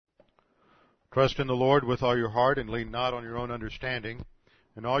Trust in the Lord with all your heart and lean not on your own understanding.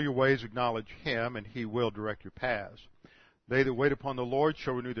 In all your ways acknowledge Him, and He will direct your paths. They that wait upon the Lord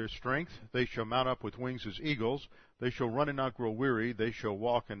shall renew their strength. They shall mount up with wings as eagles. They shall run and not grow weary. They shall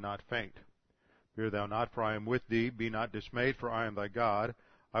walk and not faint. Fear thou not, for I am with thee. Be not dismayed, for I am thy God.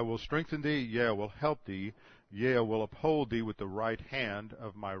 I will strengthen thee, yea, I will help thee. Yea, I will uphold thee with the right hand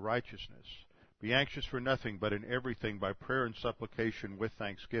of my righteousness. Be anxious for nothing, but in everything by prayer and supplication with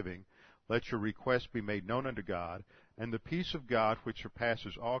thanksgiving. Let your requests be made known unto God, and the peace of God, which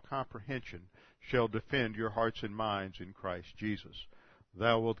surpasses all comprehension, shall defend your hearts and minds in Christ Jesus.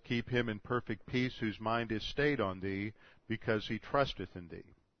 Thou wilt keep him in perfect peace, whose mind is stayed on thee, because he trusteth in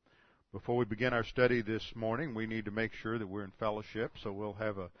thee. Before we begin our study this morning, we need to make sure that we're in fellowship, so we'll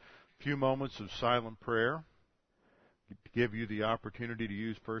have a few moments of silent prayer to give you the opportunity to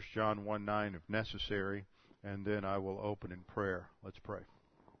use 1 John 1:9 if necessary, and then I will open in prayer. Let's pray.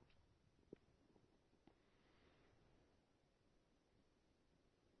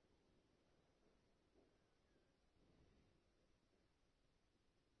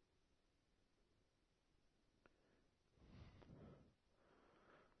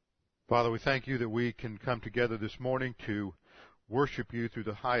 Father, we thank you that we can come together this morning to worship you through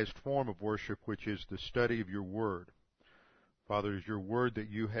the highest form of worship, which is the study of your word. Father, it is your word that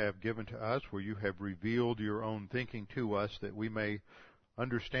you have given to us, where you have revealed your own thinking to us, that we may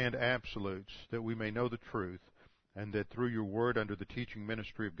understand absolutes, that we may know the truth, and that through your word, under the teaching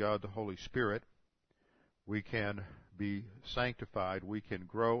ministry of God the Holy Spirit, we can be sanctified, we can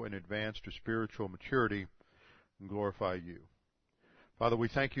grow and advance to spiritual maturity and glorify you. Father, we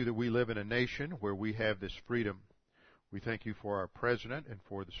thank you that we live in a nation where we have this freedom. We thank you for our president and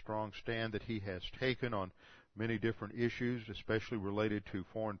for the strong stand that he has taken on many different issues, especially related to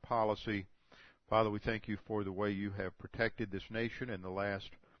foreign policy. Father, we thank you for the way you have protected this nation in the last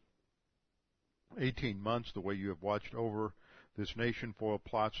 18 months, the way you have watched over this nation, foiled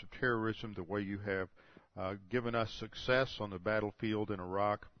plots of terrorism, the way you have given us success on the battlefield in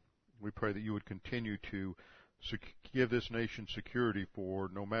Iraq. We pray that you would continue to give this nation security, for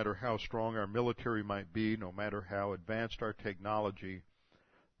no matter how strong our military might be, no matter how advanced our technology,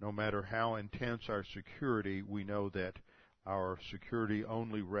 no matter how intense our security, we know that our security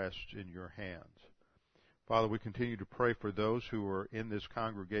only rests in your hands. Father, we continue to pray for those who are in this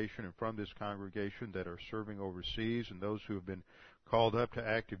congregation and from this congregation that are serving overseas, and those who have been called up to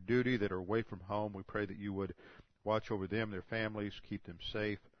active duty that are away from home. We pray that you would watch over them, their families, keep them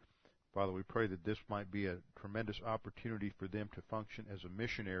safe. Father, we pray that this might be a tremendous opportunity for them to function as a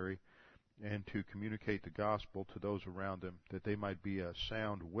missionary and to communicate the gospel to those around them, that they might be a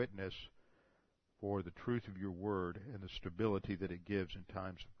sound witness for the truth of your word and the stability that it gives in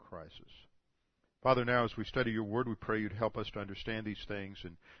times of crisis. Father, now as we study your word, we pray you'd help us to understand these things,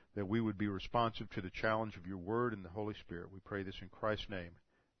 and that we would be responsive to the challenge of your word and the Holy Spirit. We pray this in Christ's name.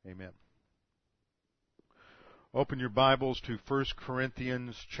 Amen. Open your Bibles to 1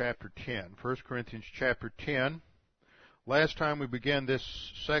 Corinthians chapter 10. 1 Corinthians chapter 10. Last time we began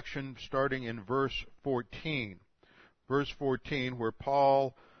this section starting in verse 14. Verse 14, where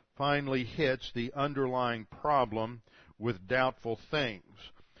Paul finally hits the underlying problem with doubtful things.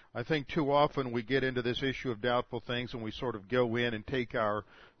 I think too often we get into this issue of doubtful things and we sort of go in and take our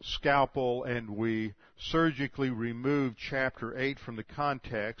scalpel and we surgically remove chapter 8 from the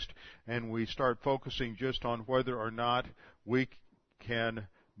context, and we start focusing just on whether or not we can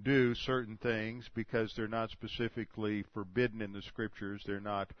do certain things because they're not specifically forbidden in the Scriptures. They're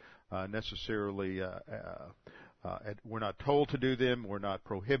not necessarily, we're not told to do them. We're not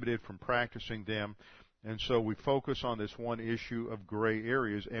prohibited from practicing them. And so we focus on this one issue of gray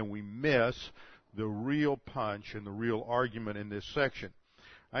areas, and we miss the real punch and the real argument in this section.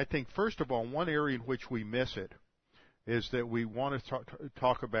 I think, first of all, one area in which we miss it is that we want to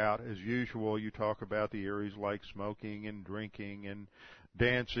talk about, as usual, you talk about the areas like smoking and drinking and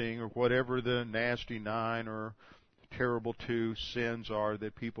dancing or whatever the nasty 9 or terrible 2 sins are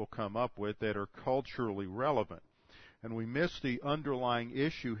that people come up with that are culturally relevant. And we miss the underlying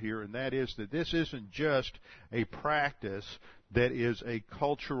issue here, and that is that this isn't just a practice that is a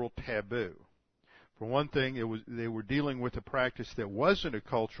cultural taboo. For one thing, they were dealing with a practice that wasn't a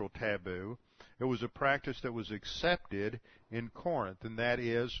cultural taboo. It was a practice that was accepted in Corinth, and that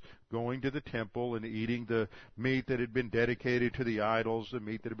is going to the temple and eating the meat that had been dedicated to the idols, the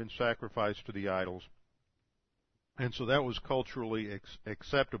meat that had been sacrificed to the idols. And so that was culturally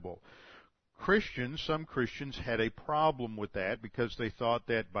acceptable. Some Christians had a problem with that because they thought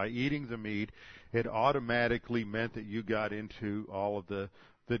that by eating the meat, it automatically meant that you got into all of the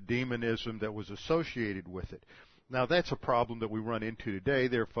demonism that was associated with it. Now, that's a problem that we run into today.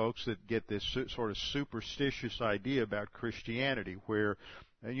 There are folks that get this sort of superstitious idea about Christianity where,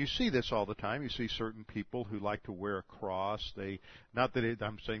 and you see this all the time, you see certain people who like to wear a cross. Not that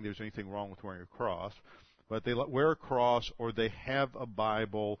I'm saying there's anything wrong with wearing a cross, but they wear a cross, or they have a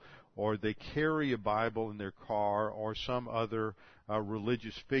Bible, or they carry a Bible in their car, or some other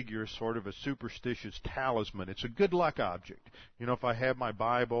religious figure, sort of a superstitious talisman. It's a good luck object. You know, if I have my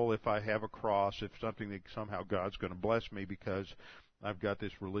Bible, if I have a cross, if something that somehow God's going to bless me because I've got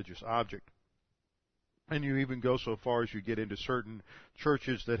this religious object. And you even go so far as you get into certain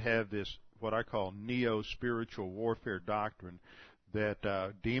churches that have this, what I call neo-spiritual warfare doctrine,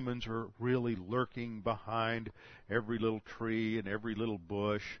 that demons are really lurking behind every little tree and every little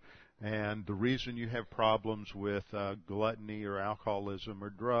bush. And the reason you have problems with gluttony or alcoholism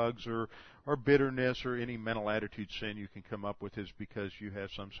or drugs or bitterness or any mental attitude sin you can come up with is because you have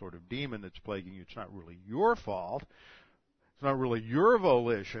some sort of demon that's plaguing you. It's not really your fault. It's not really your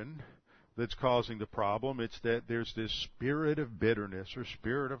volition that's causing the problem. It's that there's this spirit of bitterness or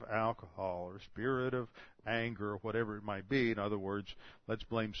spirit of alcohol or spirit of anger or whatever it might be. In other words, let's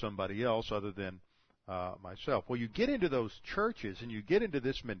blame somebody else other than myself. Well, you get into those churches and you get into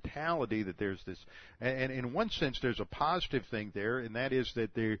this mentality that there's this, and in one sense there's a positive thing there, and that is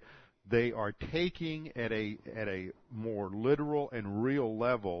that they are taking at a more literal and real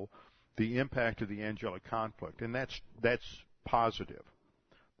level the impact of the angelic conflict, and that's positive.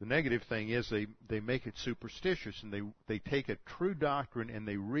 The negative thing is they make it superstitious, and they take a true doctrine and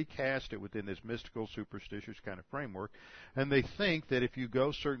they recast it within this mystical, superstitious kind of framework, and they think that if you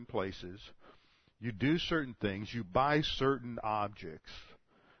go certain places, you do certain things, you buy certain objects,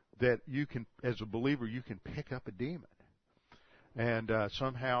 that you can, as a believer, you can pick up a demon. And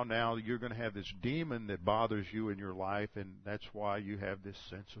somehow now you're going to have this demon that bothers you in your life, and that's why you have this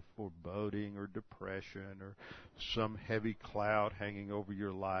sense of foreboding or depression or some heavy cloud hanging over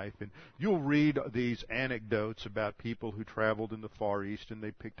your life. And you'll read these anecdotes about people who traveled in the Far East and they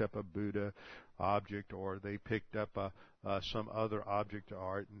picked up a Buddha object, or they picked up some other object of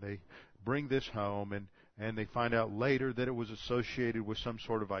art, and they bring this home, and they find out later that it was associated with some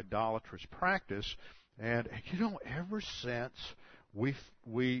sort of idolatrous practice. And ever since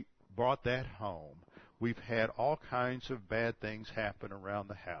we brought that home, we've had all kinds of bad things happen around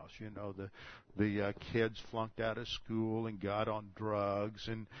the house. The kids flunked out of school and got on drugs,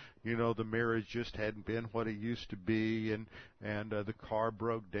 and the marriage just hadn't been what it used to be, and the car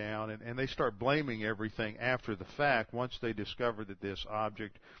broke down, and they start blaming everything after the fact once they discover that this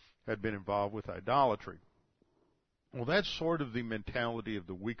object had been involved with idolatry. Well, that's sort of the mentality of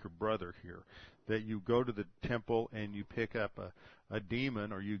the weaker brother here, that you go to the temple and you pick up a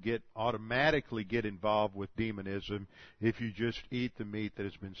demon, or you automatically get involved with demonism if you just eat the meat that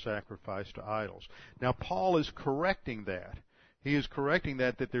has been sacrificed to idols. Now, Paul is correcting that. He is correcting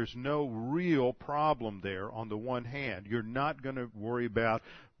that there's no real problem there on the one hand. You're not going to worry about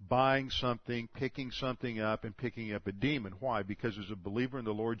buying something, picking something up, and picking up a demon. Why? Because as a believer in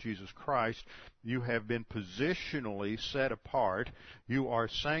the Lord Jesus Christ, you have been positionally set apart, you are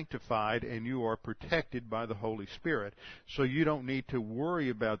sanctified, and you are protected by the Holy Spirit. So you don't need to worry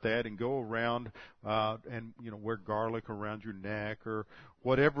about that and go around and wear garlic around your neck or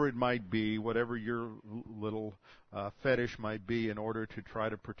whatever it might be, whatever your little fetish might be, in order to try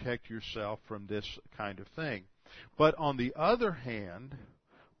to protect yourself from this kind of thing. But on the other hand,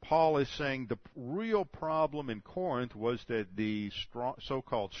 Paul is saying the real problem in Corinth was that the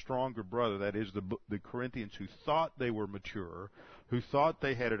so-called stronger brother, that is the Corinthians who thought they were mature, who thought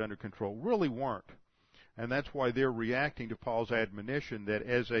they had it under control, really weren't. And that's why they're reacting to Paul's admonition that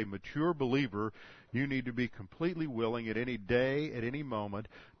as a mature believer, you need to be completely willing at any day, at any moment,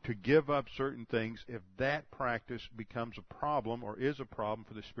 to give up certain things if that practice becomes a problem or is a problem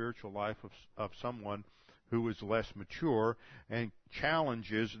for the spiritual life of someone who is less mature and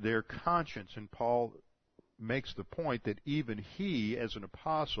challenges their conscience. And Paul makes the point that even he, as an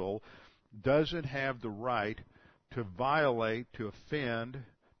apostle, doesn't have the right to violate, to offend,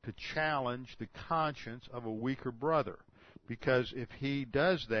 to challenge the conscience of a weaker brother. Because if he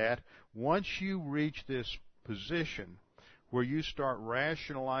does that, once you reach this position where you start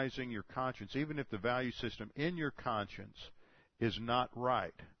rationalizing your conscience, even if the value system in your conscience is not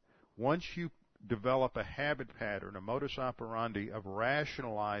right, once you develop a habit pattern, a modus operandi of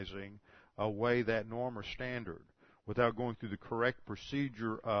rationalizing away that norm or standard without going through the correct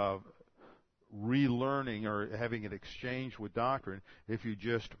procedure of relearning or having it exchanged with doctrine, if you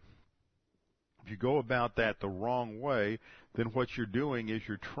go about that the wrong way, then what you're doing is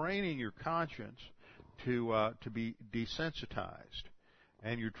you're training your conscience to be desensitized,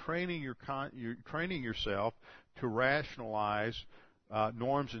 and you're training yourself to rationalize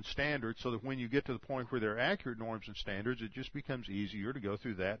norms and standards, so that when you get to the point where they're accurate norms and standards, it just becomes easier to go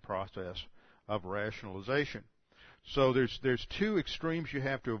through that process of rationalization. So there's two extremes you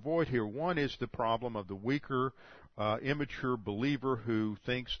have to avoid here. One is the problem of the weaker, immature believer who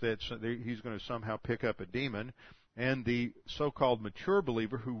thinks that he's going to somehow pick up a demon, and the so-called mature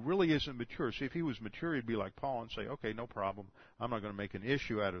believer who really isn't mature. See, if he was mature, he'd be like Paul and say, okay, no problem, I'm not going to make an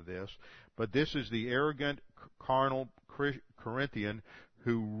issue out of this. But this is the arrogant, carnal Corinthian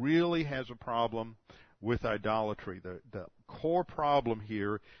who really has a problem with idolatry. The core problem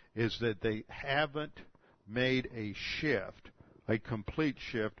here is that they haven't made a shift, a complete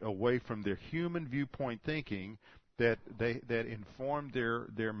shift away from their human viewpoint thinking that informed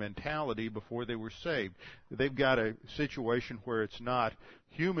their mentality before they were saved. They've got a situation where it's not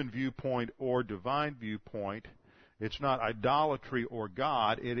human viewpoint or divine viewpoint. It's not idolatry or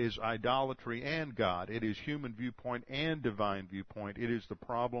God. It is idolatry and God. It is human viewpoint and divine viewpoint. It is the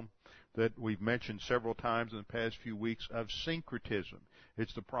problem that we've mentioned several times in the past few weeks of syncretism.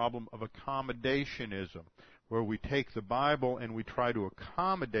 It's the problem of accommodationism, where we take the Bible and we try to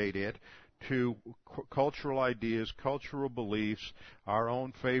accommodate it to cultural ideas, cultural beliefs, our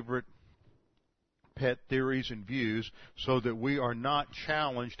own favorite pet theories and views, so that we are not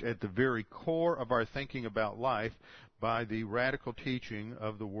challenged at the very core of our thinking about life by the radical teaching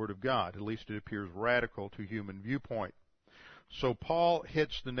of the Word of God. At least it appears radical to human viewpoint. So Paul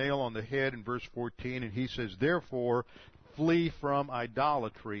hits the nail on the head in verse 14, and he says, therefore, flee from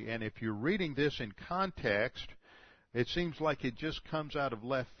idolatry. And if you're reading this in context, it seems like it just comes out of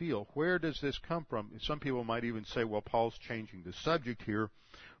left field. Where does this come from? Some people might even say, well, Paul's changing the subject here.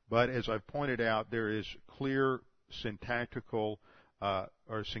 But as I've pointed out, there is clear syntactical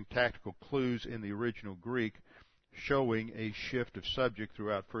clues in the original Greek showing a shift of subject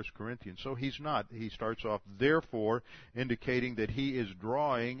throughout 1 Corinthians. So he's not. He starts off, therefore, indicating that he is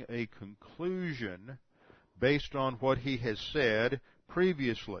drawing a conclusion based on what he has said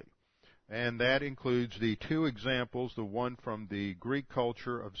previously. And that includes the two examples, the one from the Greek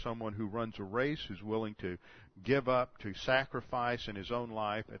culture of someone who runs a race, who's willing to give up, to sacrifice in his own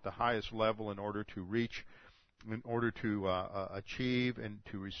life at the highest level in order to achieve and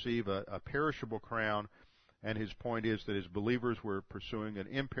to receive a perishable crown. And his point is that as believers we're pursuing an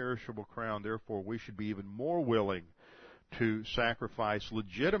imperishable crown, therefore we should be even more willing to sacrifice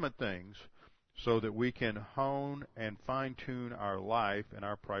legitimate things so that we can hone and fine-tune our life and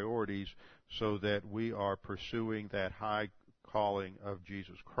our priorities so that we are pursuing that high calling of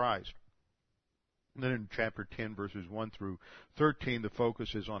Jesus Christ. And then in chapter 10, verses 1 through 13, the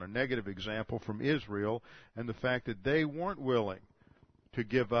focus is on a negative example from Israel and the fact that they weren't willing to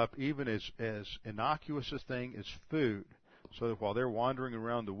give up even as innocuous a thing as food. So that while they're wandering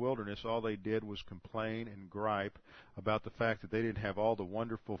around the wilderness, all they did was complain and gripe about the fact that they didn't have all the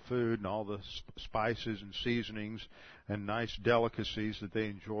wonderful food and all the spices and seasonings and nice delicacies that they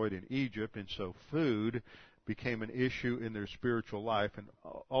enjoyed in Egypt. And so food became an issue in their spiritual life. And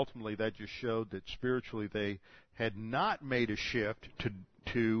ultimately that just showed that spiritually they had not made a shift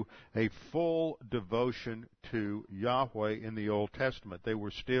to a full devotion to Yahweh in the Old Testament. They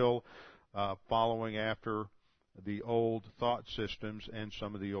were still following after the old thought systems and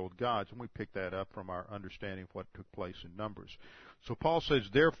some of the old gods. And we pick that up from our understanding of what took place in Numbers. So Paul says,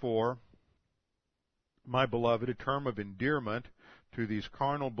 therefore, my beloved, a term of endearment to these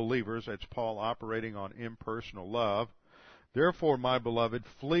carnal believers, that's Paul operating on impersonal love. Therefore, my beloved,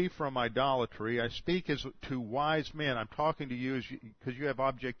 flee from idolatry. I speak as to wise men. I'm talking to you because you have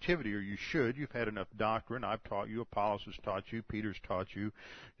objectivity, or you should. You've had enough doctrine. I've taught you. Apollos has taught you. Peter's taught you.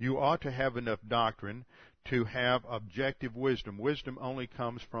 You ought to have enough doctrine to have objective wisdom. Wisdom only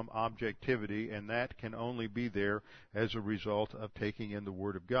comes from objectivity, and that can only be there as a result of taking in the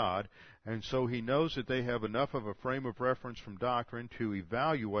Word of God. And so he knows that they have enough of a frame of reference from doctrine to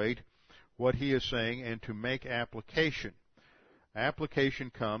evaluate what he is saying and to make application. Application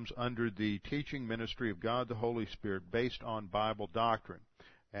comes under the teaching ministry of God the Holy Spirit based on Bible doctrine.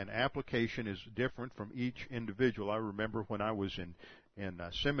 And application is different from each individual. I remember when I was in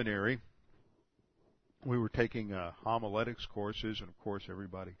seminary, we were taking homiletics courses, and of course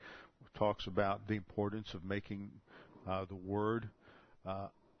everybody talks about the importance of making the Word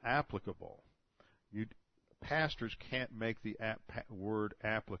applicable. Pastors can't make the Word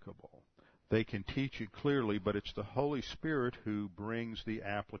applicable. They can teach it clearly, but it's the Holy Spirit who brings the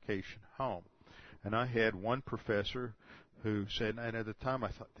application home. And I had one professor who said, and at the time I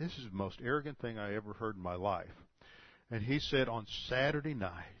thought, this is the most arrogant thing I ever heard in my life. And he said on Saturday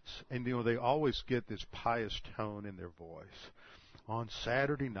nights, and they always get this pious tone in their voice. On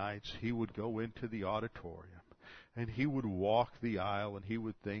Saturday nights, he would go into the auditorium and he would walk the aisle, and he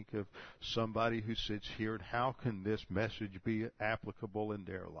would think of somebody who sits here, and how can this message be applicable in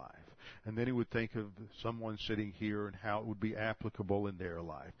their life? And then he would think of someone sitting here and how it would be applicable in their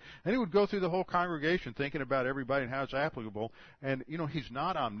life. And he would go through the whole congregation thinking about everybody and how it's applicable. And, he's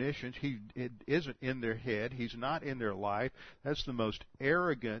not omniscient. It isn't in their head. He's not in their life. That's the most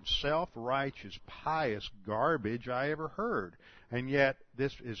arrogant, self-righteous, pious garbage I ever heard. And yet,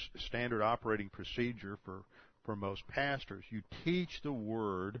 this is standard operating procedure for most pastors. You teach the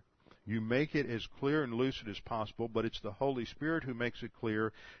Word. You make it as clear and lucid as possible, but it's the Holy Spirit who makes it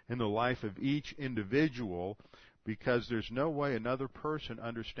clear in the life of each individual, because there's no way another person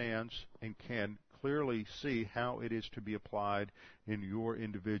understands and can clearly see how it is to be applied in your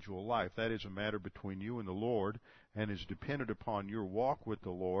individual life. That is a matter between you and the Lord, and is dependent upon your walk with the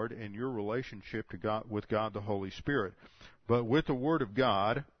Lord and your relationship to God, with God the Holy Spirit. But with the Word of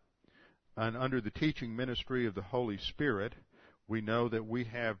God, and under the teaching ministry of the Holy Spirit, we know that we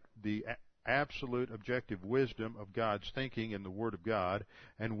have the absolute objective wisdom of God's thinking in the Word of God,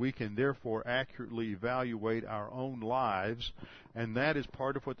 and we can therefore accurately evaluate our own lives, and that is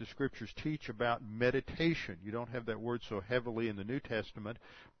part of what the Scriptures teach about meditation. You don't have that word so heavily in the New Testament,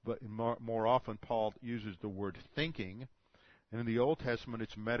 but more often Paul uses the word thinking. And in the Old Testament,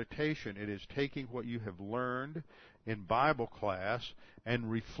 it's meditation. It is taking what you have learned in Bible class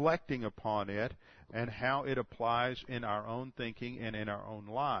and reflecting upon it and how it applies in our own thinking and in our own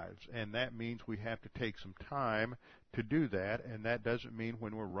lives. And that means we have to take some time to do that, and that doesn't mean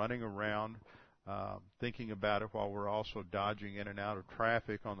when we're running around thinking about it while we're also dodging in and out of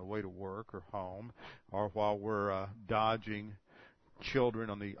traffic on the way to work or home, or while we're dodging children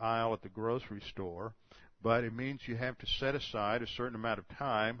on the aisle at the grocery store. But it means you have to set aside a certain amount of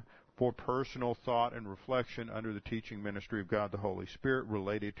time for personal thought and reflection under the teaching ministry of God the Holy Spirit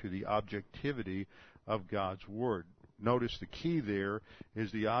related to the objectivity of God's Word. Notice the key there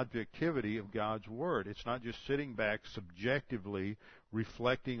is the objectivity of God's Word. It's not just sitting back subjectively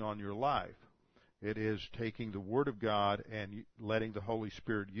reflecting on your life. It is taking the Word of God and letting the Holy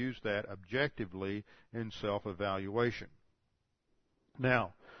Spirit use that objectively in self-evaluation.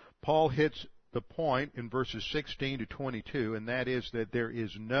 Now, Paul hits the point in verses 16 to 22, and that is that there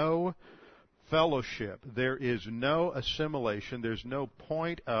is no fellowship, there is no assimilation, there's no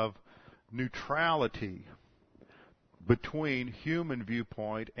point of neutrality between human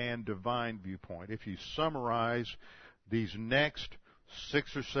viewpoint and divine viewpoint. If you summarize these next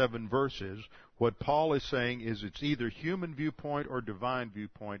 6 or 7 verses, what Paul is saying is it's either human viewpoint or divine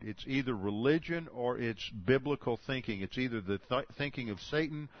viewpoint. It's either religion or it's biblical thinking. It's either the thinking of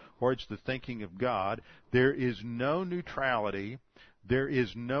Satan or it's the thinking of God. There is no neutrality. There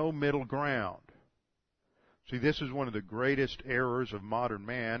is no middle ground. See, this is one of the greatest errors of modern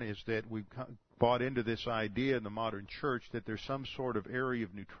man, is that we've bought into this idea in the modern church that there's some sort of area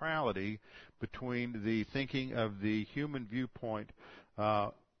of neutrality between the thinking of the human viewpoint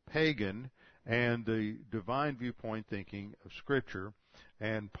pagan and the divine viewpoint thinking of Scripture,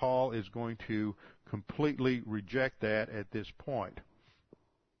 and Paul is going to completely reject that at this point.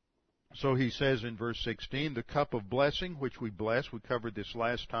 So he says in verse 16, the cup of blessing which we bless, we covered this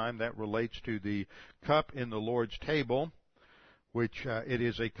last time, that relates to the cup in the Lord's table, which it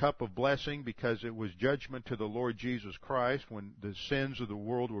is a cup of blessing because it was judgment to the Lord Jesus Christ when the sins of the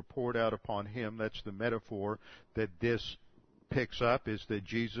world were poured out upon Him. That's the metaphor that this picks up, is that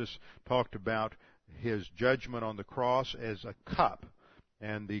Jesus talked about His judgment on the cross as a cup.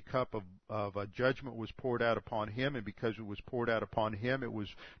 And the cup of judgment was poured out upon Him, and because it was poured out upon Him, it was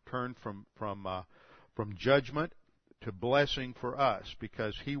turned from judgment to blessing for us.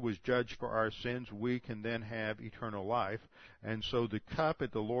 Because He was judged for our sins, we can then have eternal life. And so the cup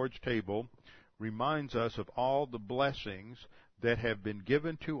at the Lord's table reminds us of all the blessings that have been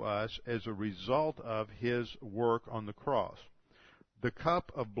given to us as a result of His work on the cross. The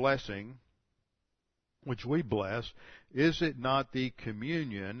cup of blessing which we bless, is it not the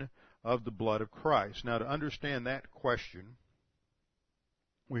communion of the blood of Christ? Now, to understand that question,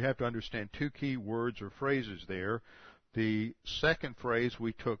 we have to understand 2 key words or phrases there. The second phrase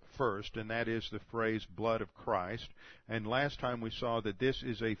we took first, and that is the phrase blood of Christ. And last time we saw that this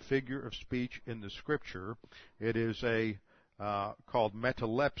is a figure of speech in the Scripture. It is called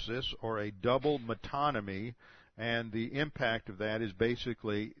metalepsis, or a double metonymy. And the impact of that is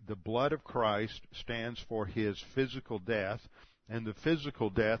basically the blood of Christ stands for His physical death, and the physical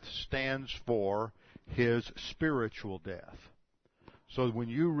death stands for His spiritual death. So when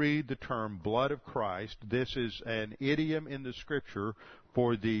you read the term blood of Christ, this is an idiom in the Scripture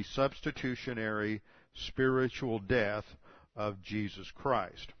for the substitutionary spiritual death of Jesus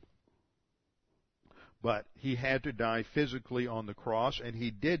Christ. But he had to die physically on the cross, and he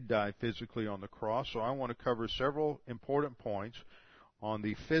did die physically on the cross. So I want to cover several important points on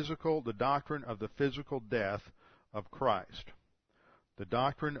the doctrine of the physical death of Christ. The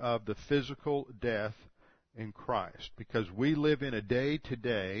doctrine of the physical death in Christ. Because we live in a day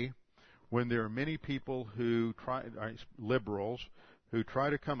today when there are many people liberals, who try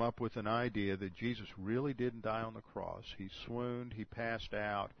to come up with an idea that Jesus really didn't die on the cross. He swooned, he passed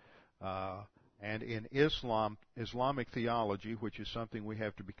out, and in Islamic theology, which is something we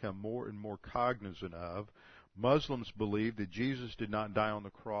have to become more and more cognizant of, Muslims believe that Jesus did not die on the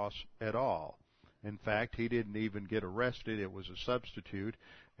cross at all. In fact, he didn't even get arrested. It was a substitute.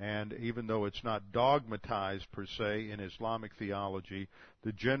 And even though it's not dogmatized per se in Islamic theology,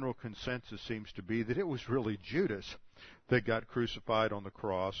 the general consensus seems to be that it was really Judas that got crucified on the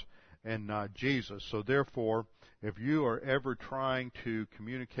cross and not Jesus. So therefore, if you are ever trying to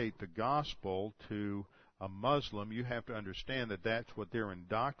communicate the gospel to a Muslim, you have to understand that that's what they're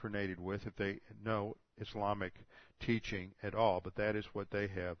indoctrinated with if they know Islamic teaching at all. But that is what they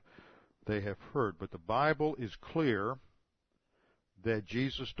have heard. But the Bible is clear that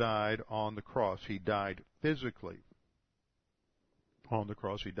Jesus died on the cross. He died physically on the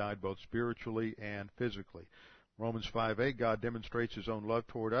cross. He died both spiritually and physically. Romans 5:8, God demonstrates His own love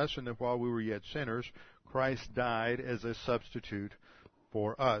toward us, and that while we were yet sinners, Christ died as a substitute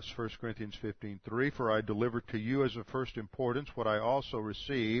for us. 1 Corinthians 15:3, for I delivered to you as of first importance what I also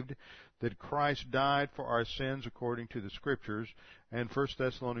received, that Christ died for our sins according to the Scriptures. And 1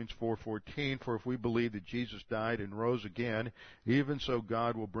 Thessalonians 4:14, for if we believe that Jesus died and rose again, even so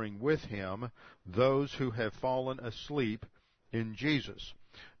God will bring with Him those who have fallen asleep in Jesus.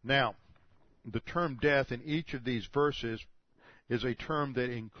 Now, the term death in each of these verses is a term that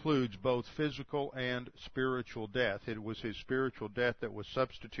includes both physical and spiritual death. It was His spiritual death that was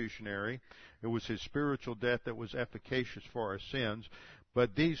substitutionary. It was His spiritual death that was efficacious for our sins.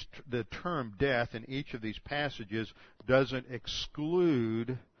 But the term death in each of these passages doesn't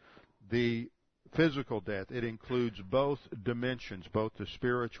exclude the physical death. It includes both dimensions, both the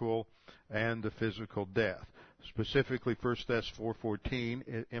spiritual and the physical death. Specifically, 1 Thess 4:14,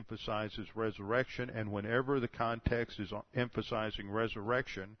 it emphasizes resurrection, and whenever the context is emphasizing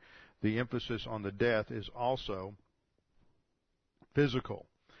resurrection, the emphasis on the death is also physical.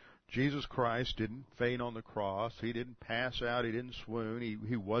 Jesus Christ didn't faint on the cross. He didn't pass out. He didn't swoon.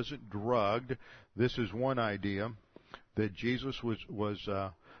 He wasn't drugged. This is one idea, that Jesus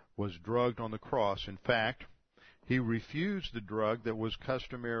was drugged on the cross. In fact, He refused the drug that was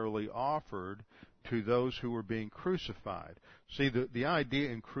customarily offered to those who were being crucified. See, the idea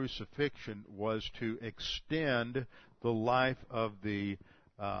in crucifixion was to extend the life of the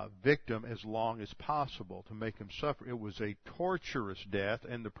victim as long as possible, to make him suffer. It was a torturous death,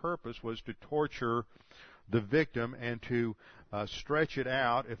 and the purpose was to torture the victim and to stretch it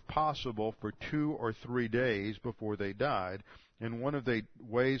out, if possible, for 2 or 3 days before they died. And one of the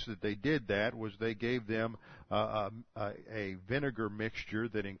ways that they did that was they gave them a vinegar mixture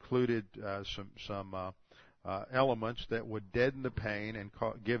that included some elements that would deaden the pain and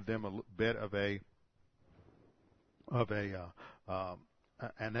give them a bit of an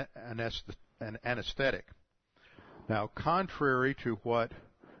anesthetic. Now, contrary to what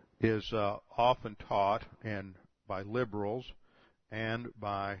is often taught by liberals and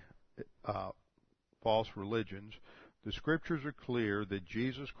by false religions, the Scriptures are clear that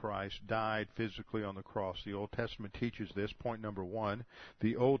Jesus Christ died physically on the cross. The Old Testament teaches this. Point number 1.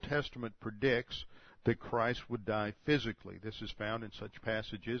 The Old Testament predicts that Christ would die physically. This is found in such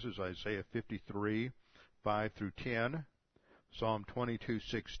passages as Isaiah 53, 5 through 10, Psalm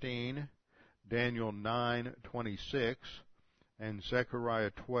 22:16, Daniel 9:26, and Zechariah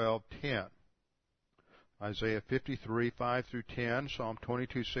 12:10. Isaiah 53, 5 through 10, Psalm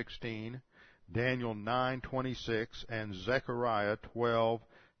 22:16, Daniel 9:26, and Zechariah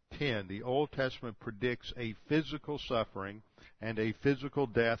 12:10. The Old Testament predicts a physical suffering and a physical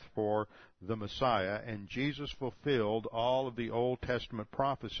death for the Messiah, and Jesus fulfilled all of the Old Testament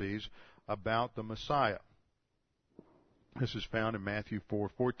prophecies about the Messiah. This is found in Matthew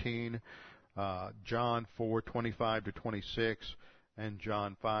 4:14, John 4:25 to 26, and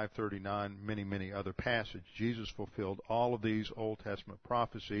John 5:39, many other passages. Jesus fulfilled all of these Old Testament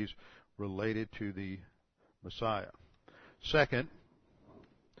prophecies related to the Messiah. Second,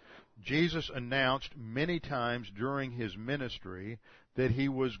 Jesus announced many times during His ministry that He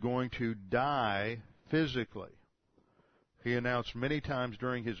was going to die physically. He announced many times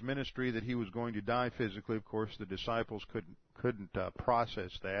during His ministry that He was going to die physically. Of course, the disciples couldn't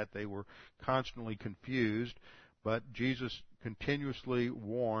process that. They were constantly confused. But Jesus continuously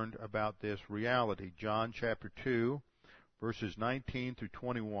warned about this reality. John chapter 2, verses 19 through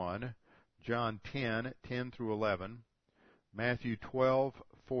 21, John 10:10 through 11, Matthew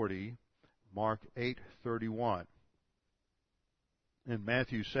 12:40, Mark 8:31. In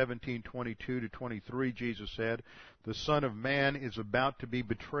Matthew 17:22 to 23, Jesus said, "The Son of Man is about to be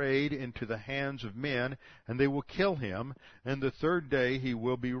betrayed into the hands of men, and they will kill him, and the third day he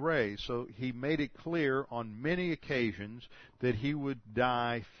will be raised." So he made it clear on many occasions that he would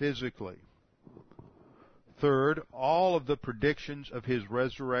die physically. Third, all of the predictions of his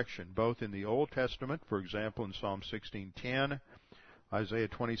resurrection, both in the Old Testament, for example in Psalm 16:10, Isaiah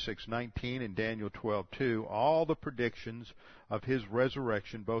 26:19, and Daniel 12:2, all the predictions of his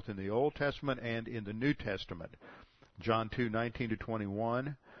resurrection, both in the Old Testament and in the New Testament, John 2:19 to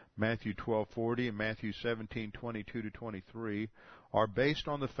 21, Matthew 12:40, and Matthew 17:22 to 23, are based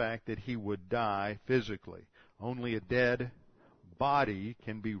on the fact that he would die physically. Only a dead body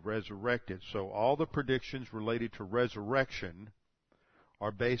can be resurrected. So all the predictions related to resurrection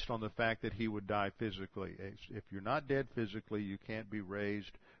are based on the fact that he would die physically. If you're not dead physically, you can't be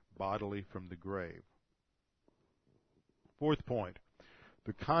raised bodily from the grave. Fourth point,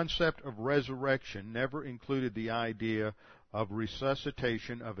 the concept of resurrection never included the idea of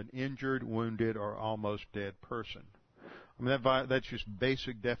resuscitation of an injured, wounded, or almost dead person. I mean, that's just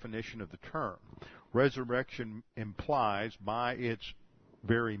basic definition of the term. Resurrection implies, by its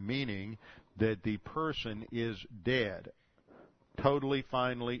very meaning, that the person is dead. Totally,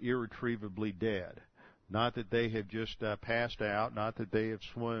 finally, irretrievably dead. Not that they have just passed out, not that they have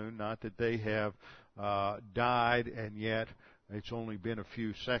swooned, not that they have died and yet it's only been a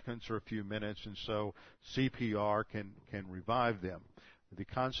few seconds or a few minutes, and so CPR can revive them. The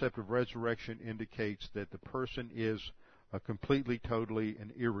concept of resurrection indicates that the person is completely, totally,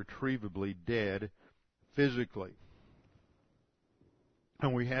 and irretrievably dead physically.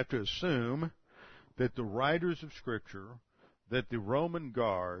 And we have to assume that the writers of Scripture, that the Roman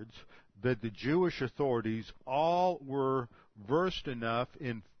guards, that the Jewish authorities all were versed enough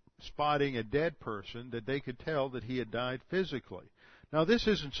in spotting a dead person that they could tell that he had died physically. Now, this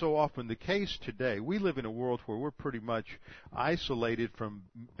isn't so often the case today. We live in a world where we're pretty much isolated from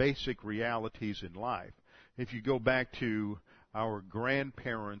basic realities in life. If you go back to our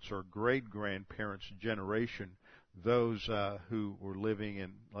grandparents' or great-grandparents' generation, those who were living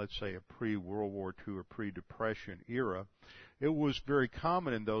in, let's say, a pre-World War II or pre-Depression era, it was very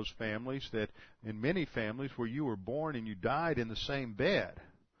common in those families that in many families where you were born and you died in the same bed.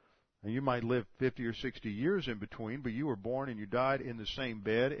 And you might live 50 or 60 years in between, but you were born and you died in the same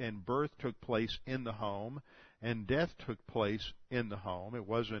bed, and birth took place in the home, and death took place in the home. It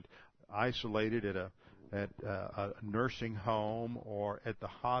wasn't isolated at a nursing home or at the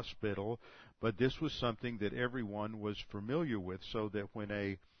hospital, but this was something that everyone was familiar with, so that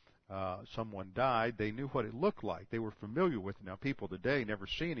when someone died, they knew what it looked like. They were familiar with it. Now, people today never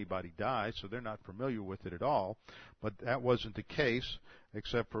see anybody die, so they're not familiar with it at all. But that wasn't the case,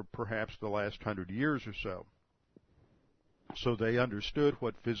 except for perhaps the last 100 years or so. So they understood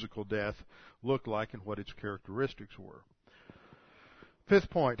what physical death looked like and what its characteristics were. Fifth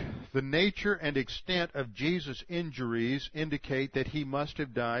point, the nature and extent of Jesus' injuries indicate that he must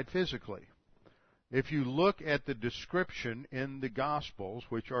have died physically. If you look at the description in the Gospels,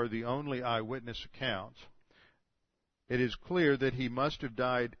 which are the only eyewitness accounts, it is clear that he must have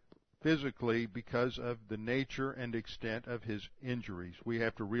died physically because of the nature and extent of his injuries. We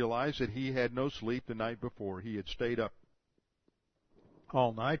have to realize that he had no sleep the night before. He had stayed up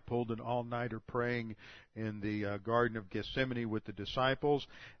all night, pulled an all-nighter praying in the Garden of Gethsemane with the disciples,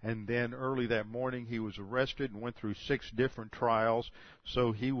 and then early that morning he was arrested and went through 6 different trials,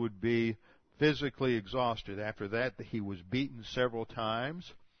 so he would be physically exhausted. After that, he was beaten several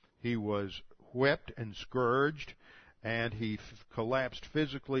times, he was whipped and scourged, and he collapsed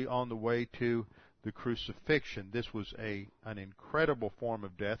physically on the way to the crucifixion. This was an incredible form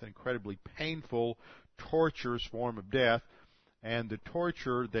of death, an incredibly painful, torturous form of death, and the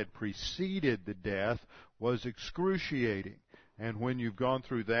torture that preceded the death was excruciating. And when you've gone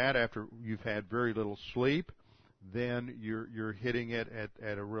through that after you've had very little sleep, then you're hitting it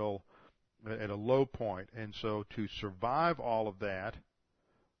at a low point. And so to survive all of that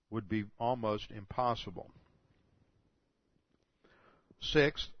would be almost impossible.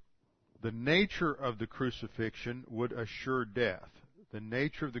 Sixth, the nature of the crucifixion would assure death. The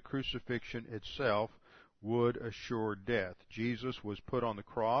nature of the crucifixion itself would assure death. Jesus was put on the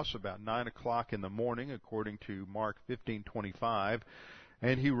cross about 9 o'clock in the morning, according to Mark 15:25,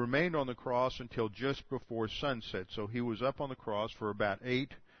 and he remained on the cross until just before sunset. So he was up on the cross for about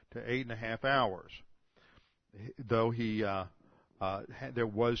 8 to 8.5 hours. though there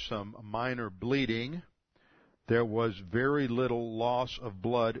was some minor bleeding, there was very little loss of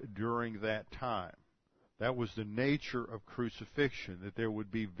blood during that time. That was the nature of crucifixion, that there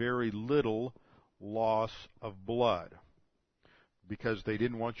would be very little loss of blood. Because they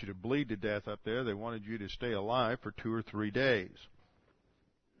didn't want you to bleed to death up there, they wanted you to stay alive for 2 or 3 days.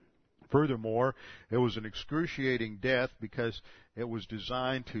 Furthermore, it was an excruciating death because it was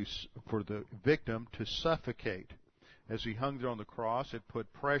designed for the victim to suffocate. As he hung there on the cross, it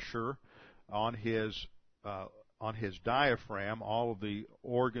put pressure on his diaphragm. All of the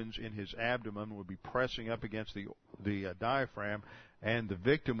organs in his abdomen would be pressing up against the diaphragm, and the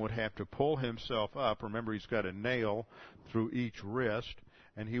victim would have to pull himself up. Remember, he's got a nail through each wrist,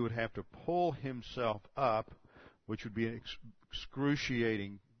 and he would have to pull himself up, which would be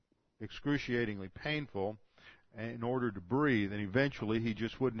excruciatingly painful in order to breathe, and eventually he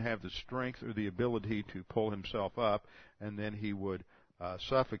just wouldn't have the strength or the ability to pull himself up, and then he would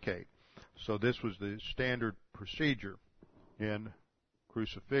suffocate. So this was the standard procedure in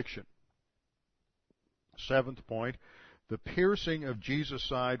crucifixion. 7th point, the piercing of Jesus'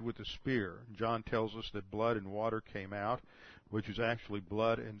 side with a spear. John tells us that blood and water came out, which is actually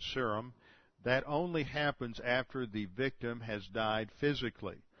blood and serum. That only happens after the victim has died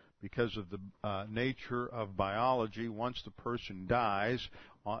physically. Because of the nature of biology, once the person dies,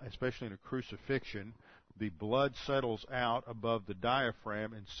 especially in a crucifixion, the blood settles out above the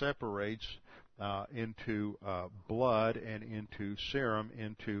diaphragm and separates into blood and into serum,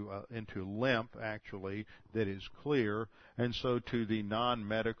 into lymph, actually, that is clear. And so to the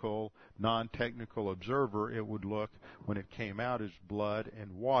non-medical, non-technical observer, it would look, when it came out, as blood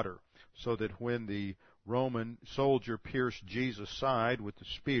and water. So that when the Roman soldier pierced Jesus' side with the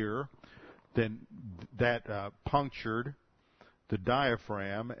spear, then that punctured the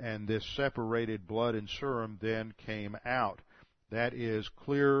diaphragm, and this separated blood and serum then came out. That is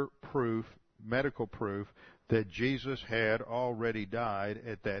clear proof, medical proof, that Jesus had already died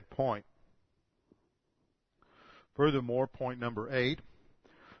at that point. Furthermore, point number 8,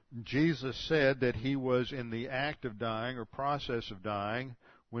 Jesus said that he was in the act of dying or process of dying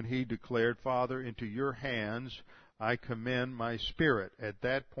when he declared, "Father, into your hands I commend my spirit." At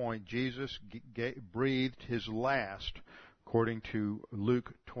that point, Jesus breathed his last, according to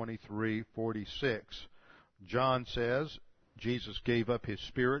Luke 23:46. John says Jesus gave up his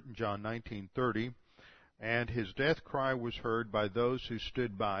spirit in John 19:30, and his death cry was heard by those who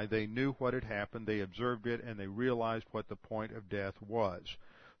stood by. They knew what had happened, they observed it, and they realized what the point of death was.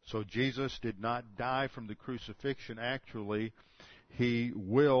 So Jesus did not die from the crucifixion. Actually, he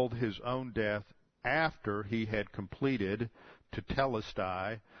willed his own death after he had completed,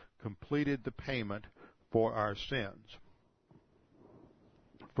 tetelestai, completed the payment for our sins.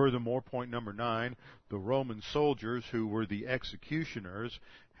 Furthermore, point number 9, the Roman soldiers, who were the executioners,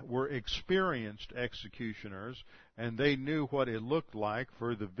 were experienced executioners, and they knew what it looked like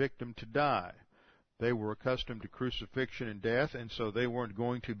for the victim to die. They were accustomed to crucifixion and death, and so they weren't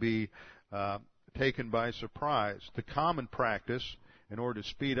going to be taken by surprise. The common practice, in order to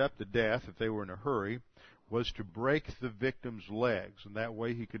speed up the death if they were in a hurry, was to break the victim's legs, and that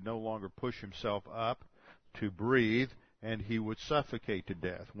way he could no longer push himself up to breathe, and he would suffocate to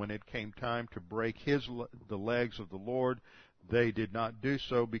death. When it came time to break the legs of the Lord, they did not do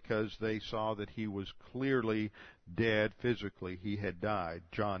so because they saw that he was clearly dead physically. He had died.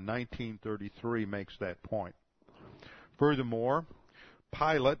 John 19:33 makes that point. Furthermore,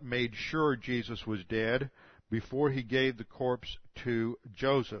 Pilate made sure Jesus was dead before he gave the corpse to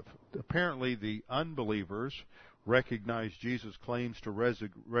Joseph. Apparently, the unbelievers recognized Jesus' claims to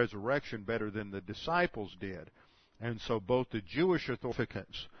resurrection better than the disciples did. And so both the Jewish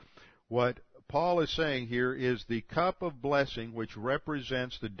authorities, what Paul is saying here is the cup of blessing which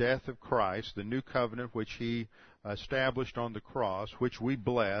represents the death of Christ, the new covenant which he established on the cross, which we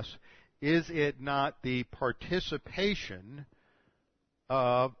bless, is it not the participation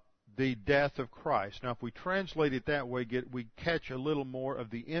of the death of Christ? Now, if we translate it that way, we catch a little more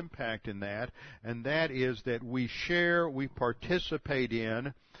of the impact in that, and that is that we share, we participate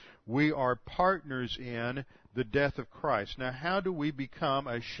in, we are partners in the death of Christ. Now, how do we become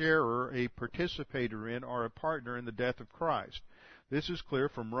a sharer, a participator in, or a partner in the death of Christ? This is clear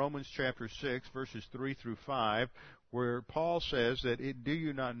from Romans chapter 6, verses 3 through 5, where Paul says that, "Do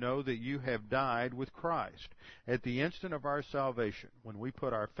you not know that you have died with Christ?" At the instant of our salvation, when we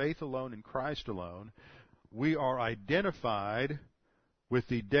put our faith alone in Christ alone, we are identified with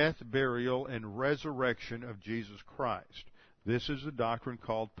the death, burial, and resurrection of Jesus Christ. This is the doctrine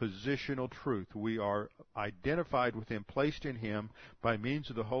called positional truth. We are identified with Him, placed in Him by means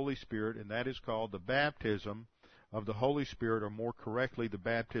of the Holy Spirit, and that is called the baptism of the Holy Spirit, or more correctly, the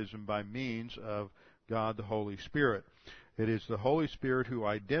baptism by means of God the Holy Spirit. It is the Holy Spirit who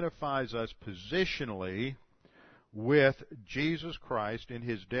identifies us positionally with Jesus Christ in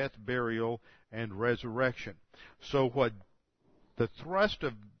His death, burial, and resurrection. So what the thrust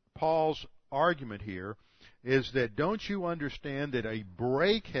of Paul's argument here is that don't you understand that a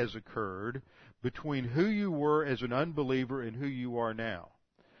break has occurred between who you were as an unbeliever and who you are now?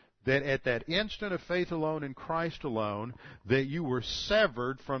 That at that instant of faith alone in Christ alone, that you were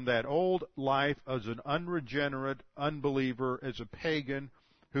severed from that old life as an unregenerate unbeliever, as a pagan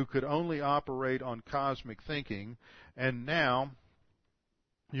who could only operate on cosmic thinking, and now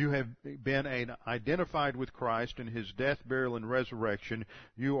you have been identified with Christ in His death, burial, and resurrection.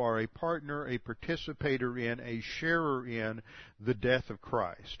 You are a partner, a participator in, a sharer in the death of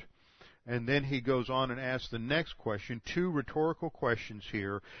Christ. And then he goes on and asks the next question, two rhetorical questions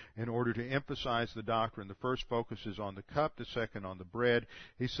here in order to emphasize the doctrine. The first focuses on the cup, the second on the bread.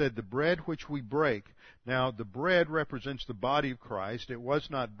 He said, the bread which we break. Now, the bread represents the body of Christ. It was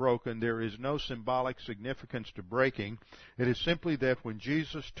not broken. There is no symbolic significance to breaking. It is simply that when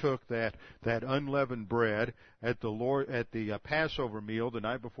Jesus took that unleavened bread at the Passover meal the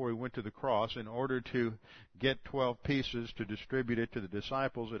night before He went to the cross, in order to get 12 pieces to distribute it to the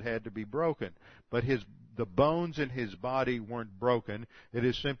disciples, it had to be broken. But the bones in His body weren't broken. It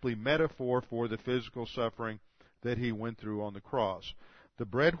is simply metaphor for the physical suffering that He went through on the cross. The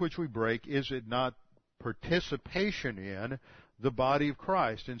bread which we break, is it not participation in the body of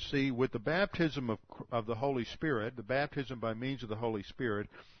Christ? And see, with the baptism of the Holy Spirit, the baptism by means of the Holy Spirit,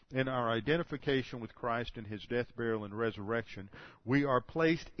 in our identification with Christ in His death, burial, and resurrection, we are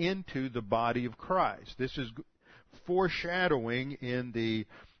placed into the body of Christ. This is foreshadowing in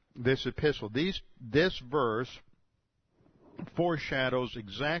this epistle. This verse foreshadows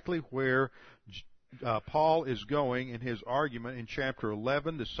exactly where Paul is going in his argument. In chapter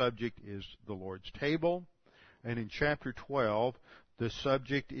 11, the subject is the Lord's table, and in chapter 12, the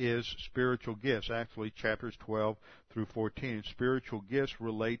subject is spiritual gifts. Actually, chapters 12 through 14. Spiritual gifts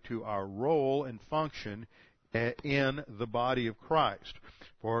relate to our role and function in the body of Christ.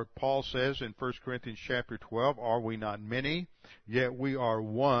 For Paul says in 1 Corinthians chapter 12, are we not many? Yet we are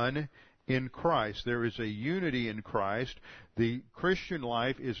one in Christ. There is a unity in Christ. The Christian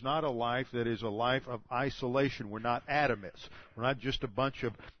life is not a life that is a life of isolation. We're not atomists. We're not just a bunch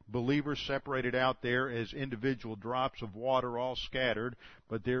of believers separated out there as individual drops of water all scattered,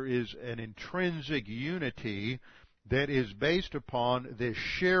 but there is an intrinsic unity that is based upon this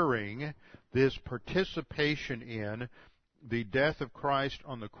sharing, this participation in the death of Christ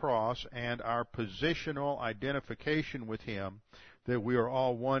on the cross and our positional identification with Him, that we are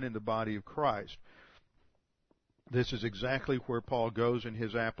all one in the body of Christ. This is exactly where Paul goes in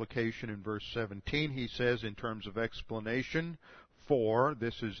his application in verse 17. He says, in terms of explanation, for,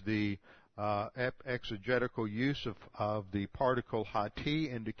 this is the exegetical use of the particle hati,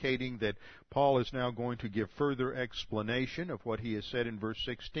 indicating that Paul is now going to give further explanation of what he has said in verse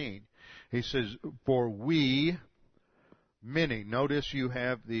 16. He says, for we many. Notice you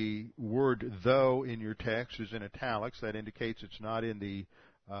have the word though in your text is in italics. That indicates it's not in the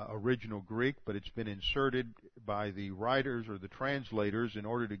original Greek, but it's been inserted by the writers or the translators in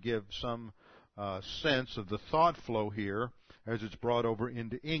order to give some sense of the thought flow here as it's brought over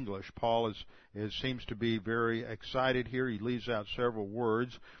into English. Paul seems to be very excited here. He leaves out several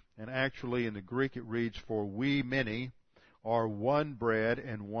words, and actually in the Greek it reads, for we many are one bread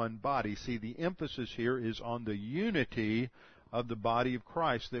and one body. See, the emphasis here is on the unity of the body of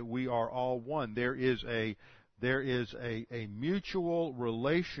Christ, that we are all one. There is a mutual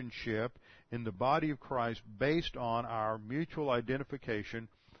relationship in the body of Christ based on our mutual identification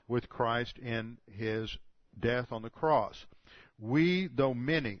with Christ in His death on the cross. We, though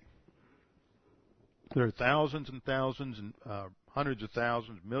many, there are thousands and thousands and hundreds of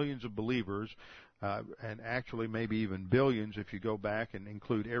thousands, millions of believers, and actually maybe even billions if you go back and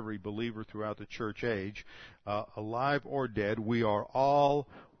include every believer throughout the church age, alive or dead, we are all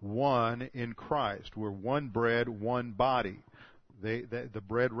one in Christ. We're one bread, one body. The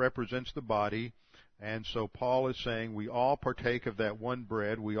bread represents the body, and so Paul is saying we all partake of that one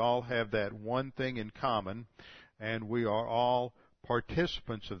bread. We all have that one thing in common, and we are all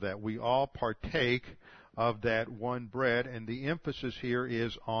participants of that. We all partake of that one bread, and the emphasis here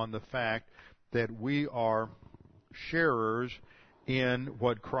is on the fact that we are sharers in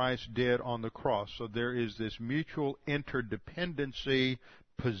what Christ did on the cross. So there is this mutual interdependency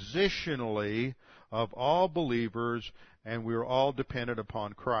positionally of all believers and we are all dependent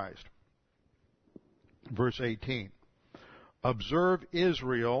upon Christ. Verse 18. Observe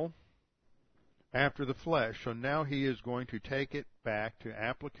Israel after the flesh. So now he is going to take it back to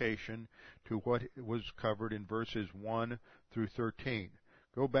application to what was covered in verses 1 through 13.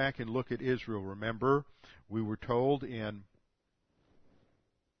 Go back and look at Israel. Remember, we were told in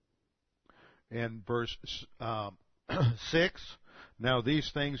verse 6, now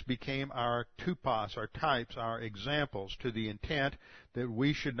these things became our tupos, our types, our examples, to the intent that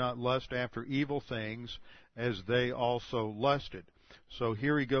we should not lust after evil things as they also lusted. So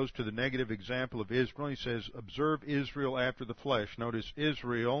here he goes to the negative example of Israel. He says, observe Israel after the flesh. Notice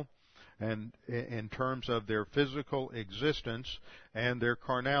Israel, and in terms of their physical existence and their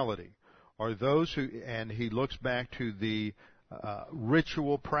carnality, are those who, and he looks back to the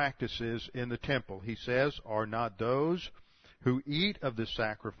ritual practices in the temple. He says, are not those who eat of the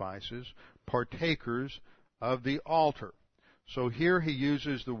sacrifices partakers of the altar. So here he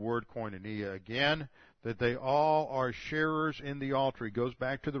uses the word koinonia again, that they all are sharers in the altar. He goes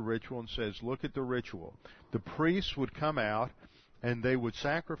back to the ritual and says, look at the ritual. The priests would come out and they would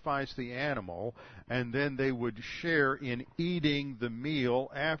sacrifice the animal, and then they would share in eating the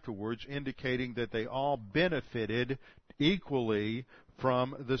meal afterwards, indicating that they all benefited equally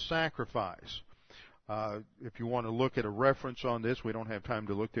from the sacrifice. If you want to look at a reference on this, we don't have time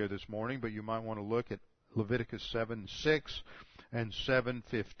to look there this morning, but you might want to look at Leviticus 7:6 and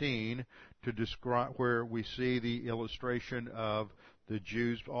 7:15 to describe where we see the illustration of the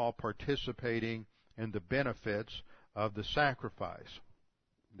Jews all participating in the benefits of the sacrifice.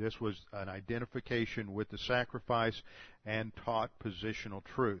 This was an identification with the sacrifice and taught positional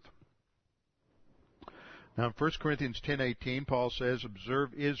truth. Now in 1 Corinthians 10:18, Paul says,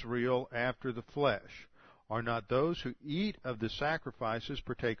 observe Israel after the flesh. Are not those who eat of the sacrifices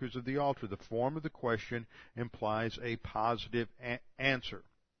partakers of the altar? The form of the question implies a positive answer.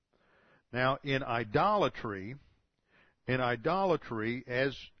 Now in idolatry,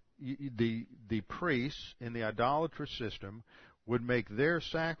 as the priests in the idolatrous system would make their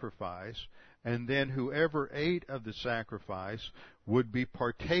sacrifice, and then whoever ate of the sacrifice would be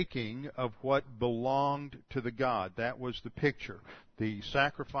partaking of what belonged to the god. That was the picture. The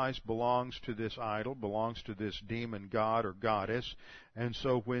sacrifice belongs to this idol, belongs to this demon god or goddess, and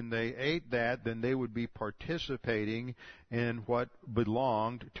so when they ate that, then they would be participating in what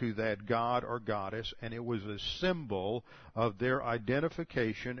belonged to that god or goddess, and it was a symbol of their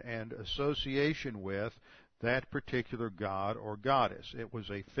identification and association with that particular god or goddess. It was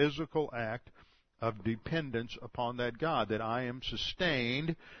a physical act of dependence upon that god, that I am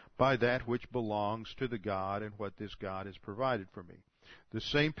sustained by that which belongs to the god and what this god has provided for me. The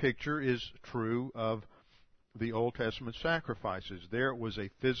same picture is true of the Old Testament sacrifices. There it was a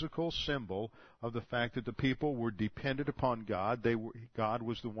physical symbol of the fact that the people were dependent upon God. God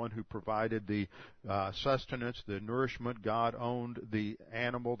was the one who provided the sustenance, the nourishment. God owned the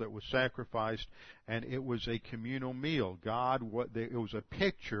animal that was sacrificed, and it was a communal meal. It was a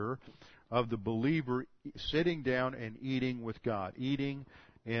picture of the believer sitting down and eating with God. Eating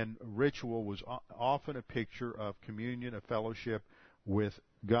in ritual was often a picture of communion, of fellowship with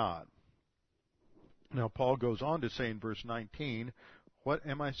God. Now, Paul goes on to say in verse 19, what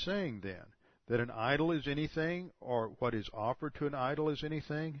am I saying then? That an idol is anything, or what is offered to an idol is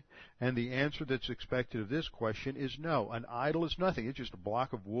anything? And the answer that's expected of this question is no. An idol is nothing. It's just a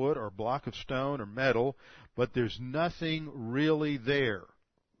block of wood or a block of stone or metal, but there's nothing really there.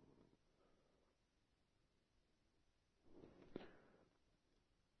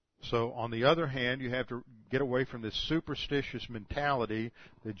 So, on the other hand, you have to get away from this superstitious mentality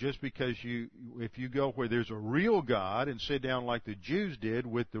that just because if you go where there's a real God and sit down like the Jews did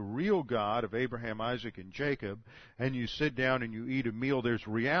with the real God of Abraham, Isaac, and Jacob, and you sit down and you eat a meal, there's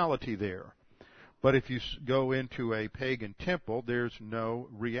reality there. But if you go into a pagan temple, there's no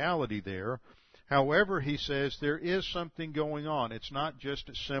reality there. However, he says there is something going on. It's not just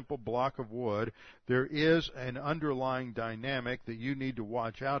a simple block of wood. There is an underlying dynamic that you need to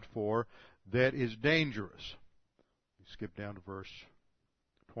watch out for that is dangerous. Skip down to verse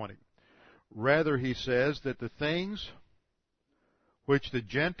 20. Rather, he says that the things which the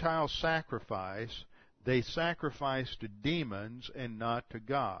Gentiles sacrifice, they sacrifice to demons and not to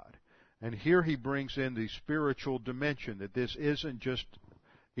God. And here he brings in the spiritual dimension, that this isn't just,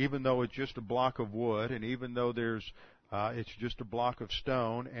 even though it's just a block of wood, and even though it's just a block of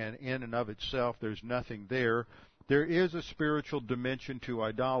stone, and in and of itself there's nothing there, there is a spiritual dimension to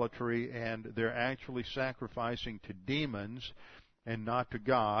idolatry, and they're actually sacrificing to demons and not to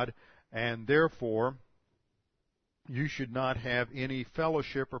God, and therefore you should not have any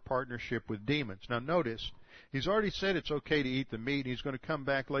fellowship or partnership with demons. Now notice, He's already said it's okay to eat the meat. He's going to come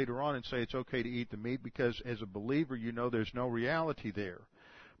back later on and say it's okay to eat the meat because as a believer you know there's no reality there.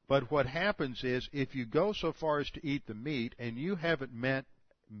 But what happens is if you go so far as to eat the meat and you haven't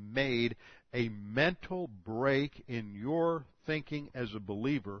made a mental break in your thinking as a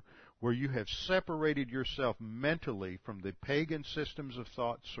believer where you have separated yourself mentally from the pagan systems of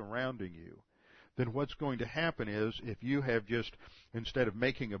thought surrounding you, then what's going to happen is if you have just, instead of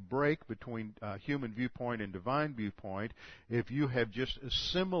making a break between human viewpoint and divine viewpoint, if you have just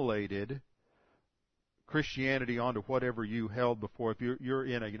assimilated Christianity onto whatever you held before, if you're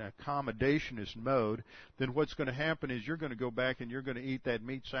in an accommodationist mode, then what's going to happen is you're going to go back and you're going to eat that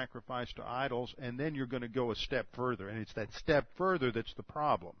meat sacrificed to idols, and then you're going to go a step further. And it's that step further that's the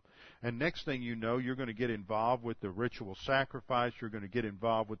problem. And next thing you know, you're going to get involved with the ritual sacrifice, you're going to get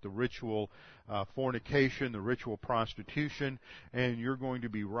involved with the ritual fornication, the ritual prostitution, and you're going to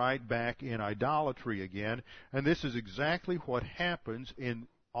be right back in idolatry again. And this is exactly what happens in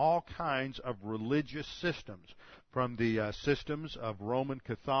all kinds of religious systems, from the systems of Roman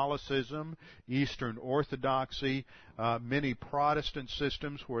Catholicism, Eastern Orthodoxy, many Protestant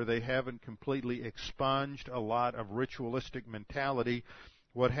systems where they haven't completely expunged a lot of ritualistic mentality.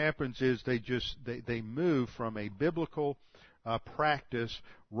 What happens is they move from a biblical practice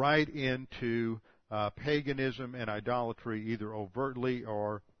right into paganism and idolatry, either overtly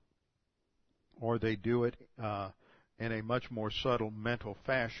or they do it in a much more subtle mental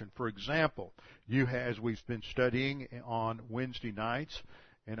fashion. For example, as we've been studying on Wednesday nights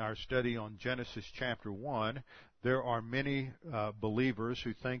in our study on Genesis chapter 1, there are many believers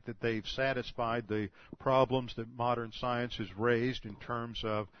who think that they've satisfied the problems that modern science has raised in terms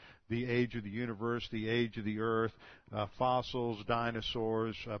of the age of the universe, the age of the earth, fossils,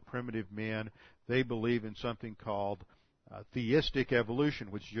 dinosaurs, primitive men. They believe in something called theistic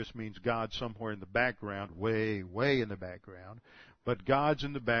evolution, which just means God somewhere in the background, way, way in the background. But God's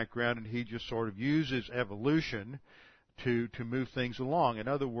in the background, and He just sort of uses evolution to move things along. In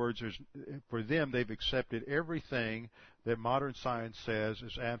other words, for them, they've accepted everything that modern science says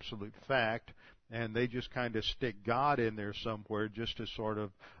is absolute fact, and they just kind of stick God in there somewhere just to sort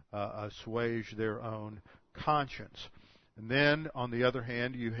of assuage their own conscience. And then, on the other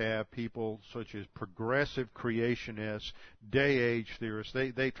hand, you have people such as progressive creationists, day-age theorists.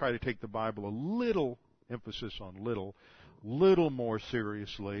 They try to take the Bible a little, emphasis on little more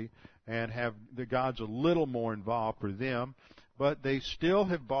seriously, and have the gods a little more involved for them. But they still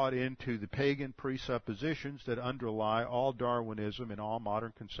have bought into the pagan presuppositions that underlie all Darwinism and all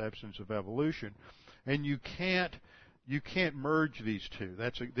modern conceptions of evolution. And you can't merge these two.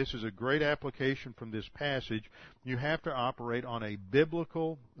 This is a great application from this passage. You have to operate on a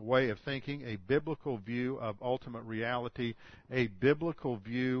biblical way of thinking, a biblical view of ultimate reality, a biblical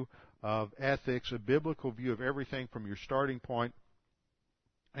view of ethics, a biblical view of everything from your starting point.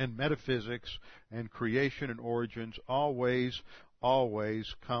 And metaphysics and creation and origins always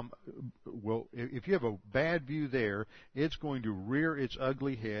come, if you have a bad view there, it's going to rear its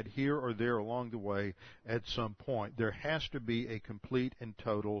ugly head here or there along the way at some point. There has to be a complete and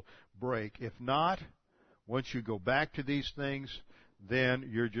total break. If not, once you go back to these things, then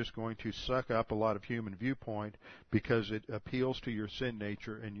you're just going to suck up a lot of human viewpoint because it appeals to your sin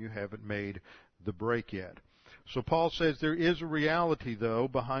nature and you haven't made the break yet. So Paul says there is a reality, though,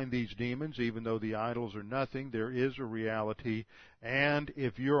 behind these demons. Even though the idols are nothing, there is a reality. And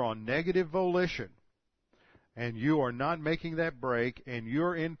if you're on negative volition and you are not making that break and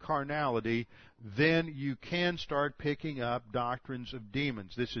you're in carnality, then you can start picking up doctrines of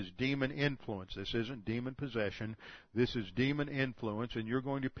demons. This is demon influence. This isn't demon possession. This is demon influence, and you're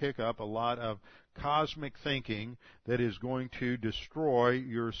going to pick up a lot of cosmic thinking that is going to destroy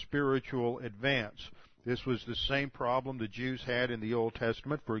your spiritual advance. This was the same problem the Jews had in the Old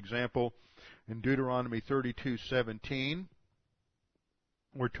Testament. For example, in Deuteronomy 32:17,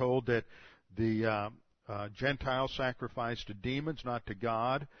 we're told that the Gentiles sacrificed to demons, not to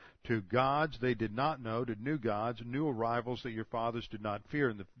God. To gods they did not know, to new gods, new arrivals that your fathers did not fear.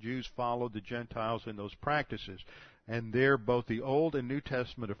 And the Jews followed the Gentiles in those practices. And there, both the Old and New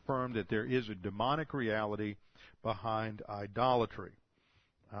Testament affirm that there is a demonic reality behind idolatry.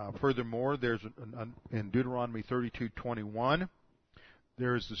 Furthermore, there's in Deuteronomy 32:21,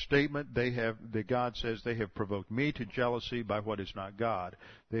 there is the statement that God says they have provoked me to jealousy by what is not God.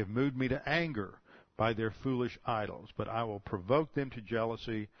 They have moved me to anger by their foolish idols. But I will provoke them to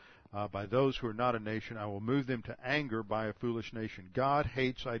jealousy by those who are not a nation. I will move them to anger by a foolish nation. God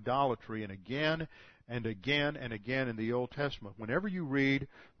hates idolatry, and again and again and again in the Old Testament, whenever you read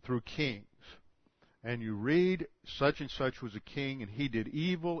through Kings, and you read such and such was a king, and he did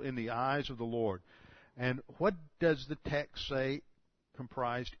evil in the eyes of the Lord. And what does the text say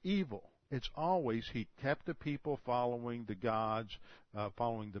comprised evil? It's always, he kept the people following the gods,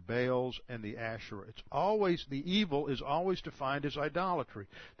 following the Baals and the Asherah. It's always, the evil is always defined as idolatry.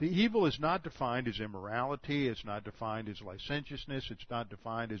 The evil is not defined as immorality. It's not defined as licentiousness. It's not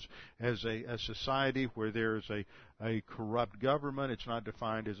defined as a society where there is a corrupt government. It's not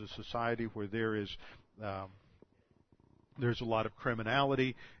defined as a society where there's a lot of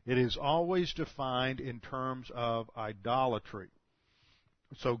criminality. It is always defined in terms of idolatry.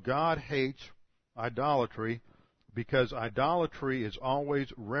 So God hates idolatry because idolatry is always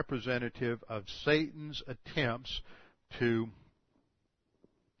representative of Satan's attempts to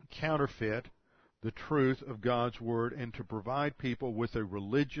counterfeit the truth of God's Word and to provide people with a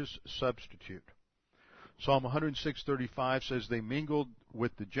religious substitute. Psalm 106:35 says, "They mingled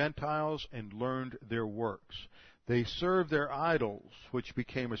with the Gentiles and learned their works. They served their idols, which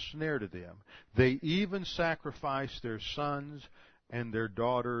became a snare to them. They even sacrificed their sons and their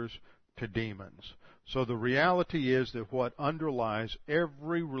daughters to demons." So the reality is that what underlies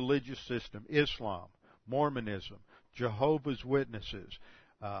every religious system, Islam, Mormonism, Jehovah's Witnesses,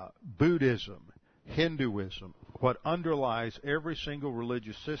 Buddhism, Hinduism, what underlies every single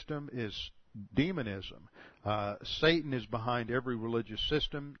religious system is demonism. Satan is behind every religious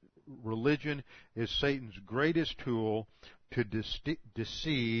system. Religion is Satan's greatest tool to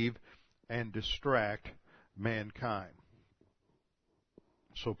deceive and distract mankind.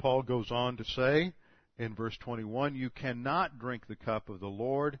 So Paul goes on to say in verse 21, "You cannot drink the cup of the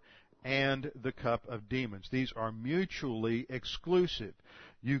Lord and the cup of demons." These are mutually exclusive.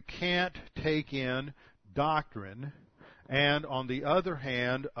 You can't take in doctrine and, on the other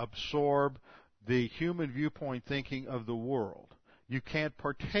hand, absorb the human viewpoint thinking of the world. You can't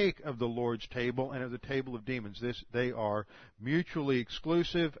partake of the Lord's table and of the table of demons. They are mutually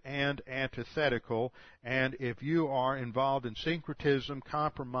exclusive and antithetical. And if you are involved in syncretism,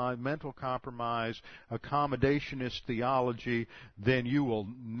 compromise, mental compromise, accommodationist theology, then you will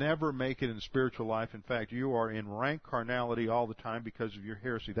never make it in the spiritual life. In fact, you are in rank carnality all the time because of your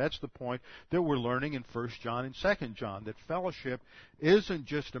heresy. That's the point that we're learning in 1 John and 2 John, that fellowship isn't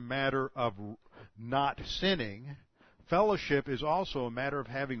just a matter of not sinning. Fellowship is also a matter of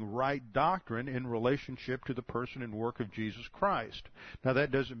having right doctrine in relationship to the person and work of Jesus Christ. Now, that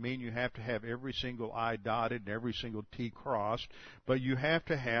doesn't mean you have to have every single I dotted and every single T crossed, but you have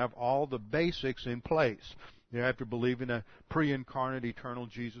to have all the basics in place. You have to believe in a pre-incarnate eternal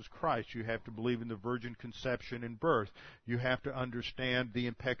Jesus Christ. You have to believe in the virgin conception and birth. You have to understand the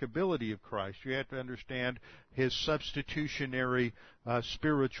impeccability of Christ. You have to understand His substitutionary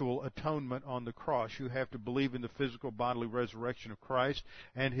spiritual atonement on the cross. You have to believe in the physical bodily resurrection of Christ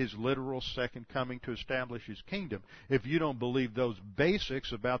and His literal second coming to establish His kingdom. If you don't believe those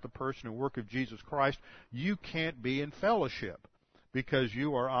basics about the person and work of Jesus Christ, you can't be in fellowship, because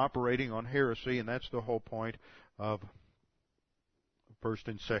you are operating on heresy, and that's the whole point of 1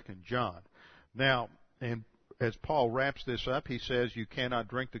 and 2 John. Now, and as Paul wraps this up, he says, "You cannot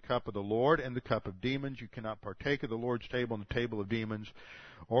drink the cup of the Lord and the cup of demons. You cannot partake of the Lord's table and the table of demons.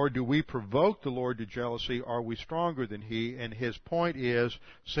 Or do we provoke the Lord to jealousy? Are we stronger than He?" And his point is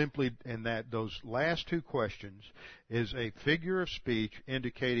simply in that those last two questions is a figure of speech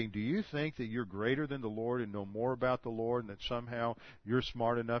indicating, do you think that you're greater than the Lord and know more about the Lord, and that somehow you're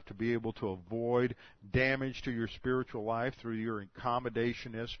smart enough to be able to avoid damage to your spiritual life through your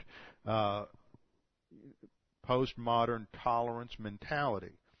accommodationist, postmodern tolerance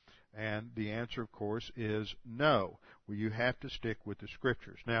mentality? And the answer, of course, is no. Well, you have to stick with the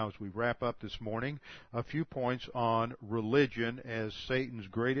Scriptures. Now, as we wrap up this morning, a few points on religion as Satan's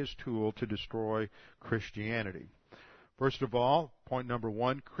greatest tool to destroy Christianity. First of all, point number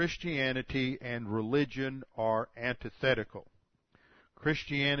one, Christianity and religion are antithetical.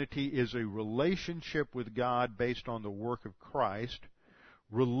 Christianity is a relationship with God based on the work of Christ.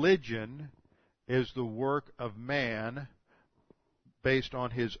 Religion is the work of man based on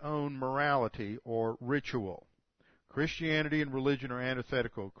his own morality or ritual. Christianity and religion are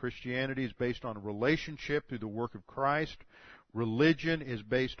antithetical. Christianity is based on a relationship through the work of Christ. Religion is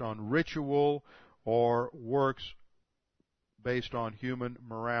based on ritual or works based on human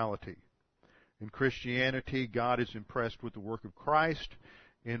morality. In Christianity, God is impressed with the work of Christ.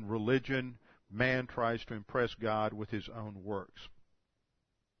 In religion, man tries to impress God with his own works.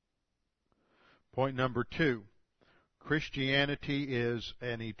 Point number two. Christianity is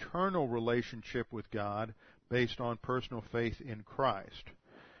an eternal relationship with God based on personal faith in Christ.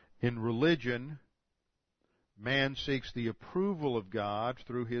 In religion, man seeks the approval of God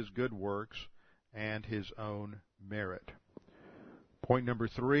through his good works and his own merit. Point number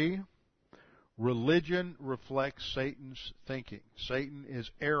three, Religion reflects Satan's thinking. Satan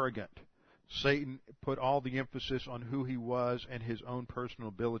is arrogant. Satan put all the emphasis on who he was and his own personal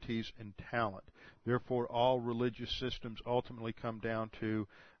abilities and talent. Therefore, all religious systems ultimately come down to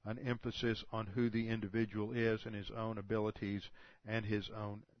an emphasis on who the individual is and his own abilities and his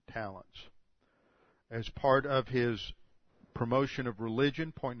own talents. As part of his promotion of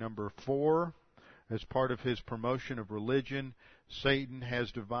religion, point number 4, as part of his promotion of religion, Satan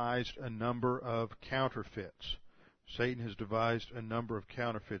has devised a number of counterfeits. Satan has devised a number of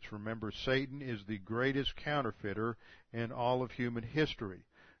counterfeits. Remember, Satan is the greatest counterfeiter in all of human history.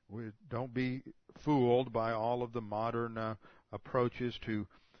 Don't be fooled by all of the modern approaches to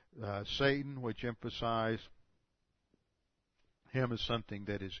Satan, which emphasize him as something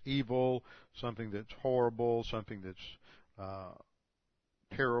that is evil, something that's horrible, something that's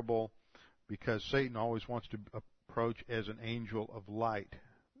terrible, because Satan always wants to approach as an angel of light.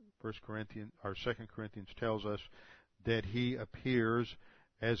 2 Corinthians tells us that he appears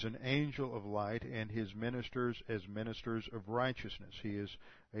as an angel of light and his ministers as ministers of righteousness. He is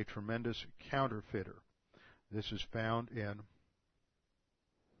a tremendous counterfeiter. This is found in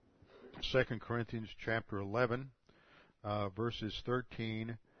 2 Corinthians chapter 11, verses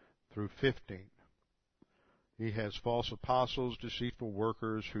 13 through 15. He has false apostles, deceitful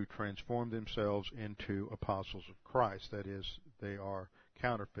workers who transform themselves into apostles of Christ. That is, they are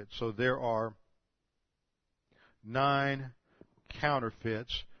counterfeits. So there are 9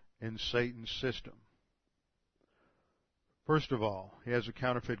 counterfeits in Satan's system. First of all, he has a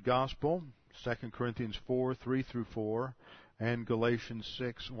counterfeit gospel, 2 Corinthians 4, 3 through 4, and Galatians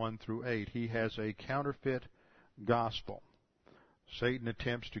 6, 1 through 8. He has a counterfeit gospel. Satan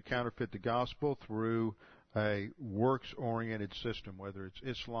attempts to counterfeit the gospel through a works-oriented system, whether it's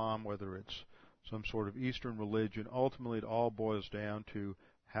Islam, whether it's some sort of Eastern religion. Ultimately, it all boils down to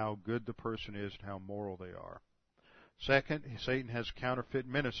how good the person is and how moral they are. Second, Satan has counterfeit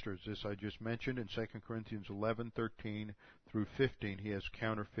ministers. This I just mentioned in 2 Corinthians 11, 13 through 15. He has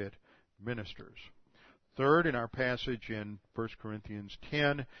counterfeit ministers. Third, in our passage in 1 Corinthians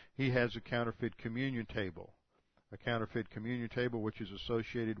 10, he has a counterfeit communion table. A counterfeit communion table which is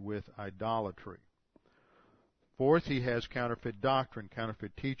associated with idolatry. Fourth, he has counterfeit doctrine,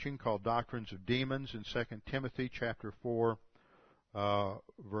 counterfeit teaching called doctrines of demons in 2 Timothy chapter 4,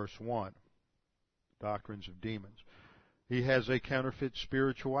 verse 1. Doctrines of demons. He has a counterfeit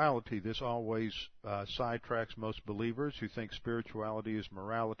spirituality. This always sidetracks most believers who think spirituality is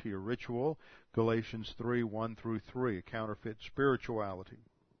morality or ritual. Galatians 3, 1 through 3, a counterfeit spirituality.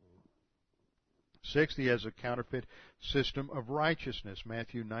 Sixth, he has a counterfeit system of righteousness.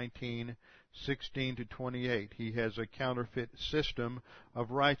 Matthew 19, 16 to 28. He has a counterfeit system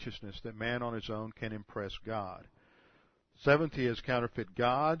of righteousness that man on his own can impress God. Seventh, he has counterfeit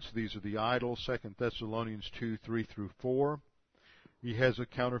gods. These are the idols, 2 Thessalonians 2, 3 through 4. He has a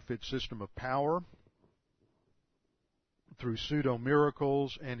counterfeit system of power through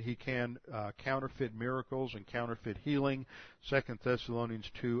pseudo-miracles, and he can counterfeit miracles and counterfeit healing, 2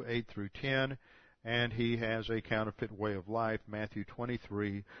 Thessalonians 2, 8 through 10. And he has a counterfeit way of life, Matthew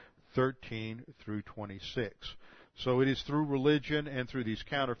 23, 13 through 26. So it is through religion and through these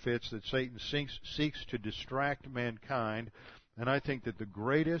counterfeits that Satan seeks to distract mankind. And I think that the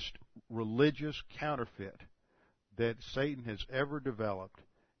greatest religious counterfeit that Satan has ever developed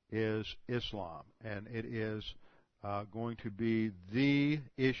is Islam. And it is going to be the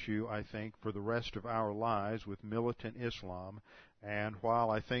issue, I think, for the rest of our lives with militant Islam. And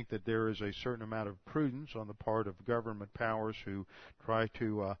while I think that there is a certain amount of prudence on the part of government powers who try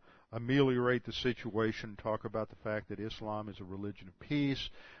to ameliorate the situation, talk about the fact that Islam is a religion of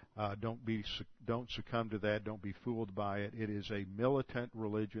peace, don't succumb to that, don't be fooled by it. It is a militant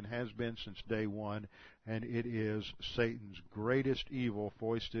religion, has been since day one, and it is Satan's greatest evil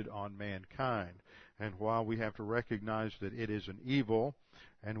foisted on mankind. And while we have to recognize that it is an evil,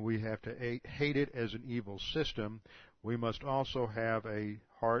 and we have to hate it as an evil system, we must also have a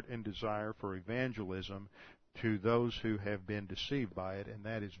heart and desire for evangelism to those who have been deceived by it, and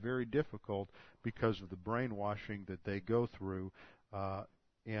that is very difficult because of the brainwashing that they go through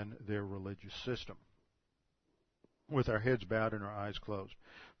in their religious system. With our heads bowed and our eyes closed.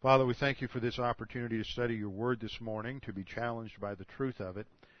 Father, we thank you for this opportunity to study your word this morning, to be challenged by the truth of it.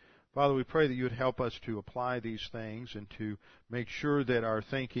 Father, we pray that you would help us to apply these things and to make sure that our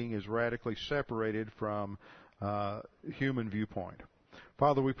thinking is radically separated from human viewpoint.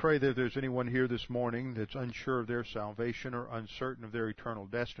 Father, we pray that if there's anyone here this morning that's unsure of their salvation or uncertain of their eternal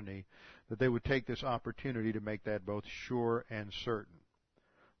destiny, that they would take this opportunity to make that both sure and certain.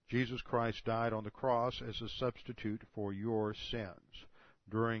 Jesus Christ died on the cross as a substitute for your sins.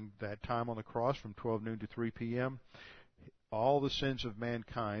 during that time on the cross from 12 noon to 3 p.m. All the sins of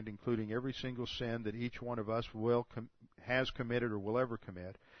mankind, including every single sin that each one of us has committed or will ever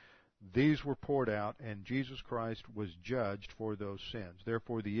commit, these were poured out, and Jesus Christ was judged for those sins.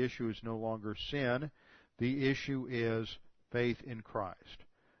 Therefore, the issue is no longer sin. The issue is faith in Christ.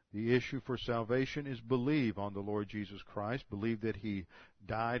 The issue for salvation is believe on the Lord Jesus Christ. Believe that He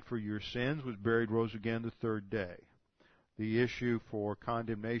died for your sins, was buried, rose again the third day. The issue for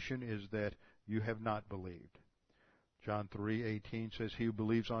condemnation is that you have not believed. John 3:18 says, "He who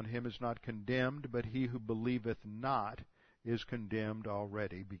believes on Him is not condemned, but he who believeth not is condemned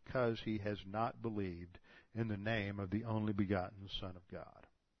already, because he has not believed in the name of the only begotten Son of God."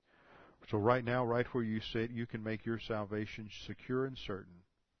 So right now, right where you sit, you can make your salvation secure and certain.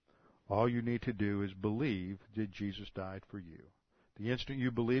 All you need to do is believe that Jesus died for you. The instant you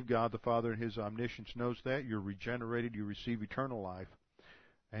believe, God the Father in His omniscience knows that. You're regenerated, you receive eternal life,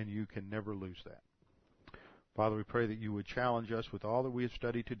 and you can never lose that. Father, we pray that you would challenge us with all that we have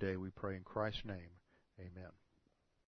studied today. We pray in Christ's name. Amen.